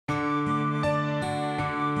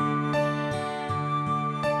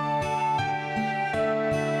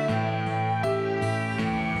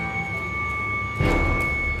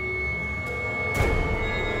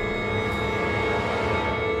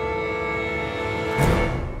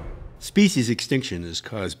Species extinction is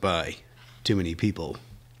caused by too many people.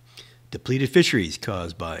 Depleted fisheries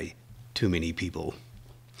caused by too many people.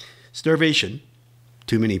 Starvation,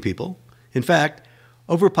 too many people. In fact,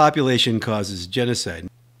 overpopulation causes genocide,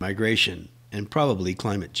 migration, and probably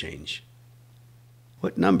climate change.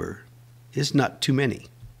 What number is not too many?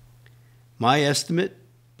 My estimate,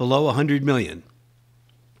 below 100 million.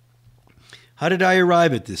 How did I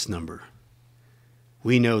arrive at this number?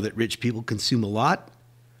 We know that rich people consume a lot,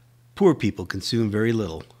 poor people consume very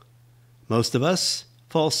little. Most of us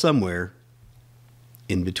fall somewhere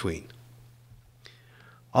in between.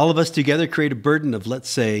 All of us together create a burden of, let's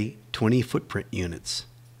say, 20 footprint units.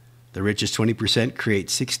 The richest 20% create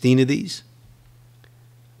 16 of these.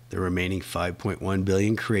 The remaining 5.1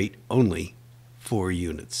 billion create only 4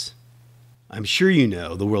 units. I'm sure you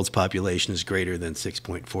know the world's population is greater than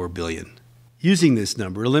 6.4 billion. Using this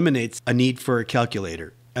number eliminates a need for a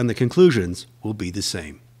calculator, and the conclusions will be the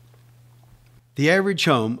same. The average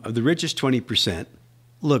home of the richest 20%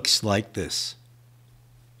 looks like this.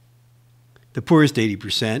 The poorest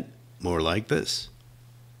 80%, more like this.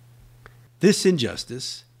 This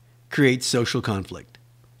injustice creates social conflict.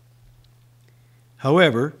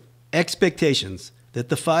 However, expectations that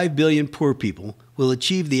the 5 billion poor people will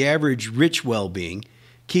achieve the average rich well-being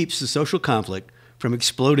keeps the social conflict from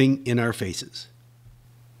exploding in our faces.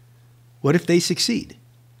 What if they succeed?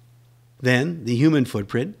 Then the human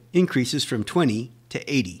footprint increases from 20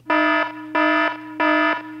 to 80.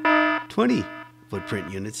 20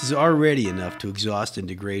 footprint units is already enough to exhaust and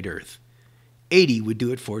degrade Earth. 80 would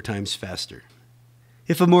do it 4 times faster.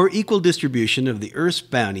 If a more equal distribution of the Earth's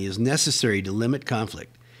bounty is necessary to limit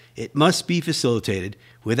conflict, it must be facilitated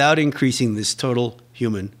without increasing this total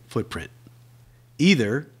human footprint.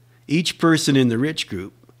 Either each person in the rich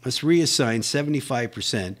group must reassign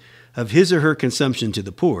 75% of his or her consumption to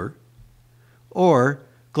the poor, or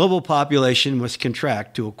global population must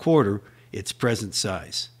contract to a quarter its present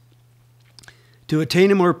size. To attain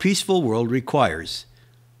a more peaceful world requires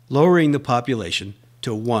lowering the population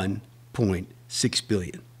to 1.6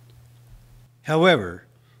 billion. However,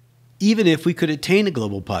 even if we could attain a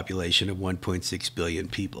global population of 1.6 billion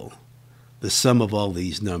people, the sum of all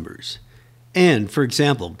these numbers, and, for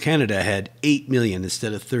example, Canada had 8 million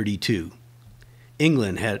instead of 32,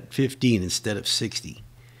 England had 15 instead of 60,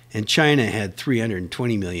 and China had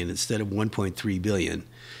 320 million instead of 1.3 billion,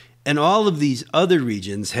 and all of these other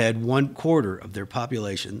regions had 1/4 of their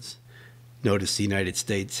populations. Notice the United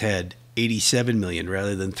States had 87 million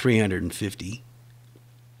rather than 350.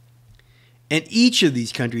 And each of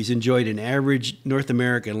these countries enjoyed an average North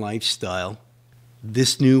American lifestyle.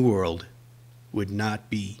 This new world would not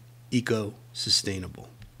be eco-sustainable.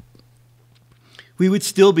 We would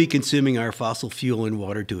still be consuming our fossil fuel and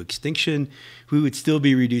water to extinction. We would still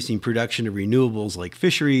be reducing production of renewables like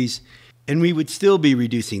fisheries, and we would still be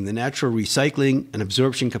reducing the natural recycling and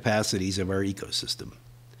absorption capacities of our ecosystem.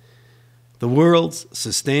 The world's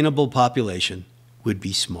sustainable population would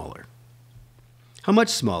be smaller. How much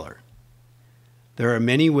smaller? There are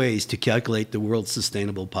many ways to calculate the world's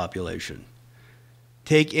sustainable population.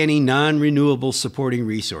 Take any non-renewable supporting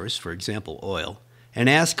resource, for example oil, and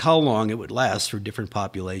ask how long it would last for different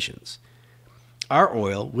populations. Our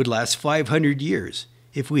oil would last 500 years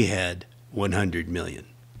if we had 100 million.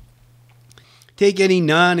 Take any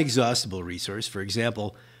non-exhaustible resource, for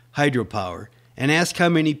example hydropower, and ask how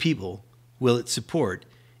many people will it support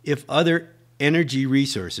if other energy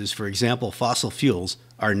resources, for example fossil fuels,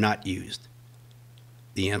 are not used.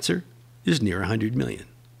 The answer is near 100 million.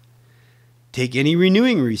 Take any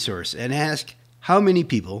renewing resource and ask how many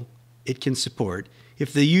people it can support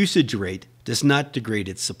if the usage rate does not degrade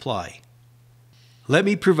its supply. Let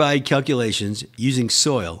me provide calculations using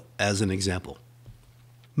soil as an example.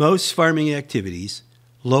 Most farming activities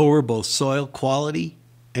lower both soil quality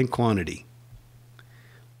and quantity.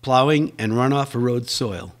 Plowing and runoff erode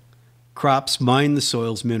soil. Crops mine the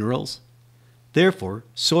soil's minerals. Therefore,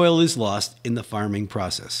 soil is lost in the farming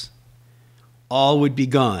process. All would be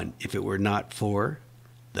gone if it were not for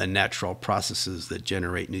the natural processes that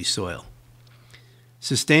generate new soil.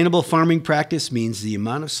 Sustainable farming practice means the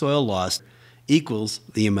amount of soil lost equals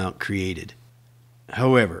the amount created.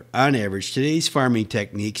 However, on average, today's farming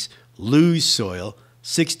techniques lose soil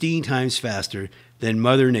 16 times faster than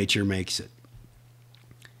Mother Nature makes it.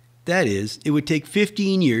 That is, it would take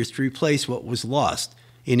 15 years to replace what was lost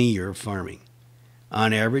in a year of farming.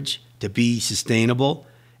 On average, to be sustainable,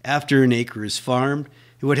 after an acre is farmed,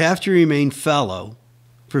 it would have to remain fallow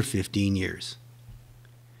for 15 years.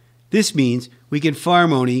 This means we can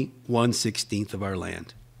farm only 1/16 of our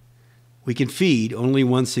land. We can feed only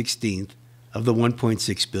 1/16 of the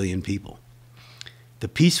 1.6 billion people. The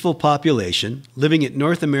peaceful population living at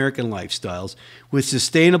North American lifestyles with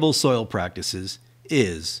sustainable soil practices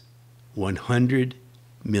is 100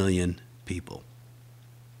 million people.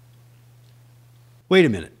 Wait a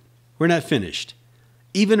minute, we're not finished.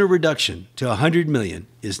 Even a reduction to 100 million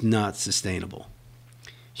is not sustainable.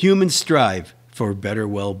 Humans strive for better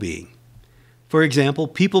well-being. For example,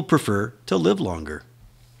 people prefer to live longer.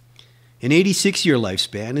 An 86-year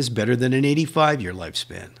lifespan is better than an 85-year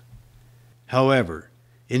lifespan. However,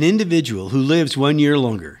 an individual who lives 1 year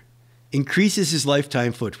longer increases his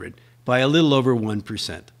lifetime footprint by a little over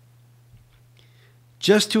 1%.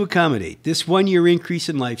 Just to accommodate this 1 year increase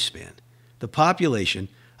in lifespan, the population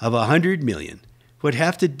of 100 million would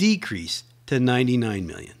have to decrease to 99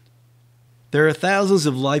 million. There are thousands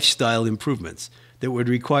of lifestyle improvements that would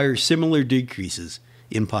require similar decreases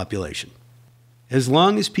in population. As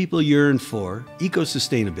long as people yearn for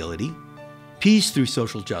eco-sustainability, peace through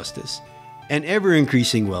social justice, and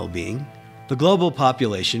ever-increasing well-being, the global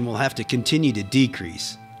population will have to continue to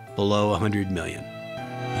decrease below 100 million.